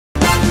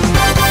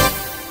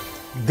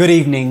Good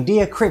evening,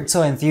 dear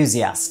crypto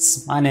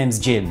enthusiasts. My name's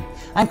Jim.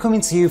 I'm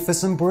coming to you for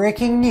some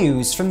breaking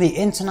news from the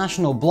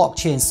International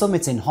Blockchain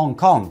Summit in Hong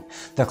Kong.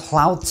 The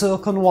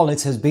CloudToken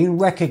wallet has been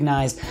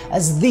recognized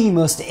as the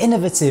most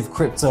innovative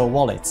crypto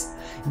wallet.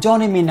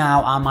 Joining me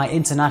now are my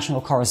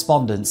international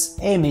correspondents,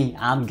 Amy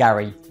and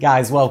Gary.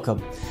 Guys,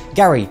 welcome.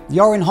 Gary,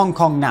 you're in Hong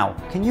Kong now.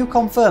 Can you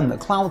confirm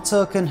that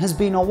CloudToken has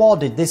been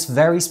awarded this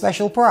very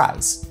special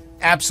prize?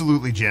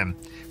 Absolutely, Jim.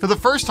 For the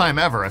first time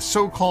ever, a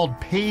so-called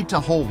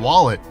pay-to-hold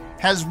wallet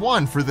has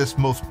won for this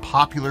most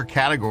popular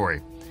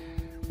category.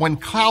 When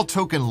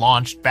CloudToken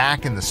launched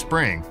back in the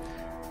spring,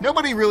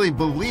 nobody really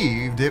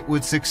believed it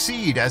would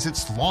succeed as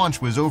its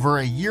launch was over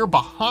a year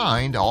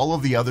behind all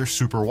of the other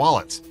super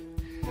wallets.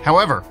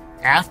 However,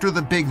 after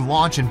the big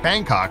launch in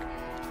Bangkok,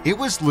 it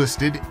was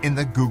listed in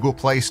the Google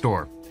Play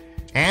Store,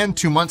 and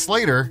 2 months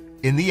later,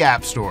 in the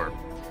App Store.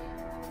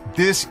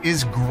 This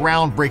is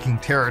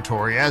groundbreaking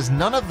territory as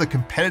none of the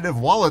competitive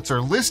wallets are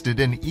listed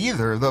in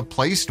either the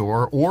Play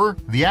Store or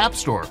the App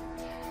Store.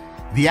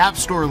 The App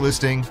Store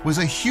listing was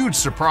a huge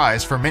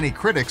surprise for many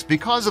critics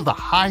because of the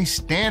high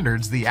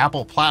standards the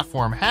Apple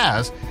platform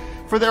has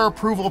for their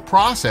approval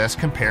process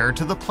compared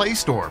to the Play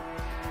Store.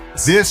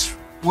 This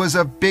was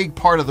a big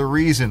part of the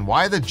reason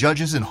why the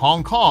judges in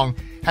Hong Kong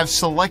have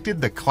selected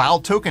the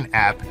CloudToken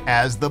app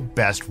as the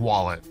best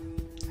wallet.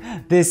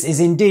 This is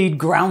indeed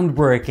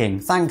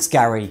groundbreaking. Thanks,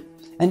 Gary.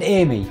 And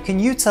Amy, can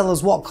you tell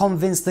us what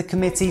convinced the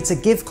committee to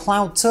give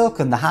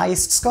CloudToken the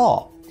highest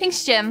score?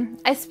 Thanks, Jim.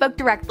 I spoke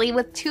directly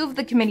with two of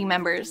the committee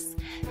members.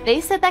 They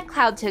said that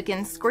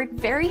CloudToken scored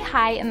very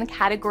high in the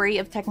category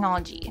of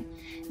technology.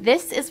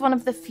 This is one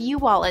of the few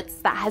wallets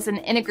that has an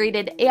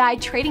integrated AI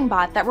trading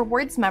bot that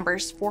rewards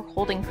members for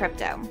holding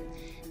crypto.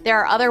 There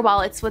are other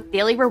wallets with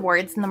daily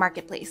rewards in the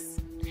marketplace.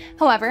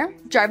 However,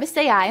 Jarvis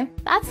AI,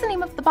 that's the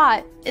name of the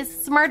bot, is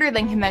smarter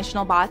than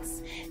conventional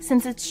bots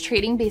since it's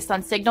trading based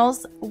on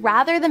signals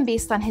rather than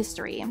based on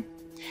history.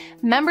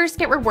 Members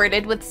get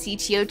rewarded with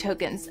CTO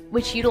tokens,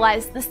 which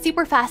utilize the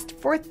super-fast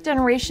 4th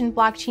generation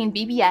blockchain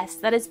BBS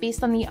that is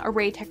based on the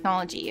array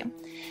technology.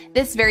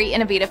 This very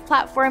innovative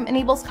platform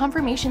enables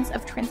confirmations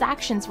of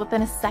transactions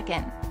within a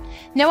second.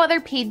 No other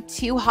paid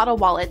 2 Hodl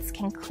wallets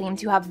can claim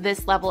to have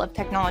this level of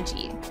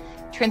technology.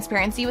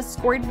 Transparency was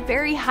scored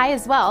very high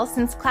as well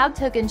since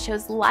CloudToken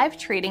shows live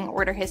trading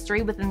order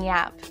history within the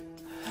app.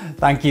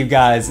 Thank you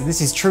guys, this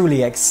is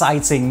truly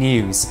exciting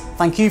news.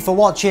 Thank you for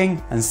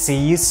watching and see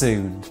you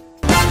soon.